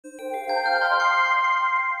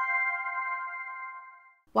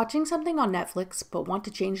Watching something on Netflix but want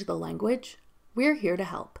to change the language? We're here to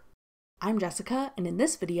help. I'm Jessica, and in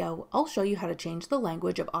this video, I'll show you how to change the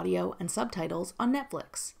language of audio and subtitles on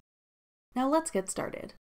Netflix. Now let's get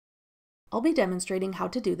started. I'll be demonstrating how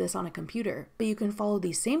to do this on a computer, but you can follow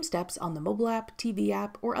these same steps on the mobile app, TV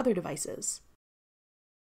app, or other devices.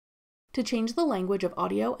 To change the language of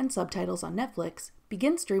audio and subtitles on Netflix,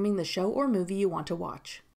 begin streaming the show or movie you want to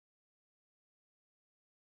watch.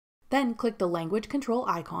 Then click the language control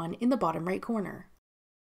icon in the bottom right corner.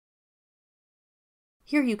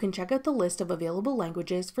 Here you can check out the list of available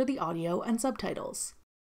languages for the audio and subtitles.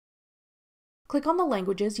 Click on the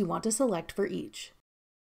languages you want to select for each.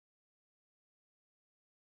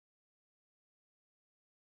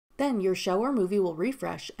 Then your show or movie will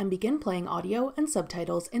refresh and begin playing audio and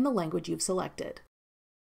subtitles in the language you've selected.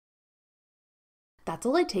 That's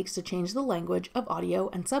all it takes to change the language of audio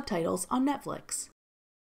and subtitles on Netflix.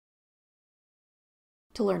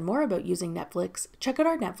 To learn more about using Netflix, check out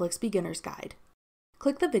our Netflix Beginner's Guide.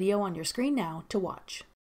 Click the video on your screen now to watch.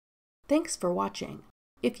 Thanks for watching.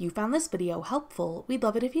 If you found this video helpful, we'd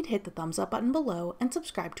love it if you'd hit the thumbs up button below and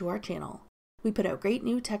subscribe to our channel. We put out great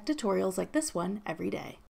new tech tutorials like this one every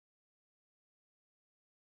day.